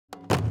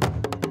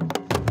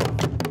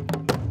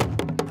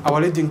Our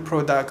leading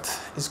product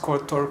is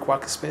called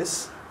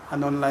TorQue,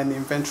 an online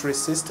inventory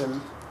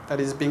system that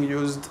is being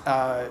used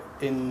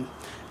in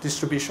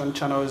distribution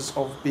channels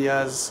of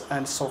beers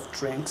and soft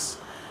drinks.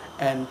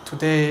 And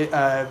today,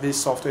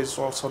 this software is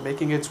also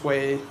making its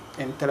way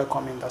in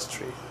telecom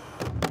industry.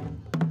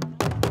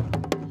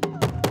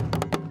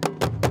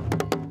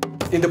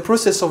 In the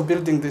process of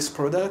building this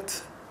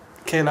product,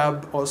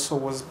 kLab also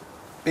was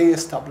being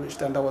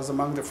established, and I was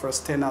among the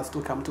first tenants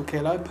to come to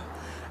kLab.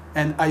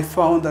 And I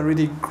found a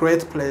really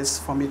great place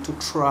for me to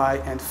try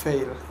and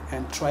fail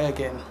and try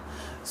again.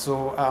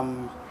 So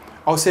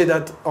I'll say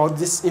that all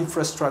this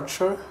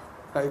infrastructure,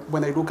 like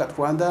when I look at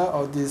Rwanda,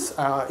 all this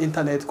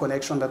internet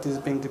connection that is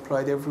being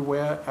deployed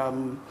everywhere,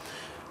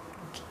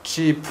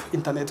 cheap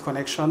internet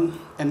connection,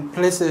 and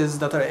places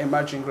that are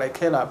emerging like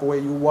kLab where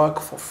you work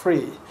for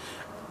free,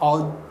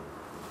 all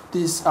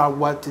these are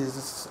what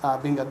is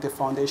being at the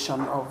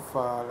foundation of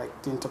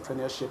like the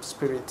entrepreneurship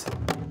spirit.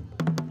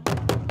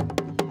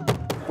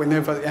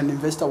 Whenever an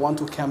investor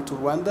wants to come to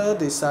Rwanda,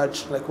 they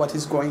search like what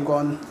is going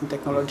on in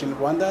technology in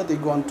Rwanda. They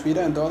go on Twitter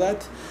and all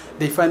that.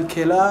 They find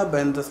kLab,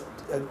 and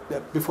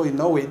before you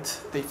know it,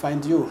 they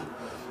find you.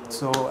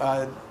 So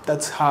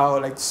that's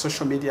how like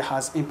social media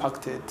has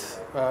impacted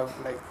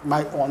like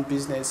my own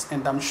business,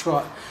 and I'm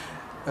sure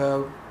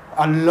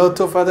a lot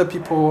of other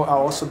people are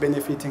also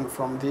benefiting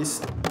from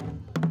this.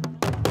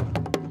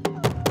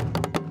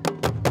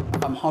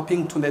 I'm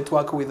hoping to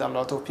network with a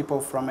lot of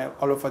people from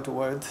all over the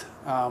world.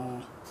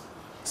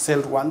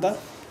 Sell Rwanda,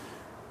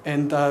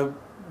 and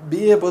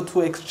be able to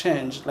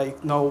exchange,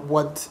 like know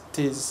what it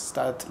is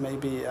that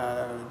maybe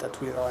that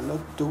we are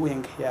not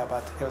doing here,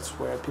 but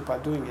elsewhere people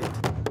are doing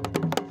it.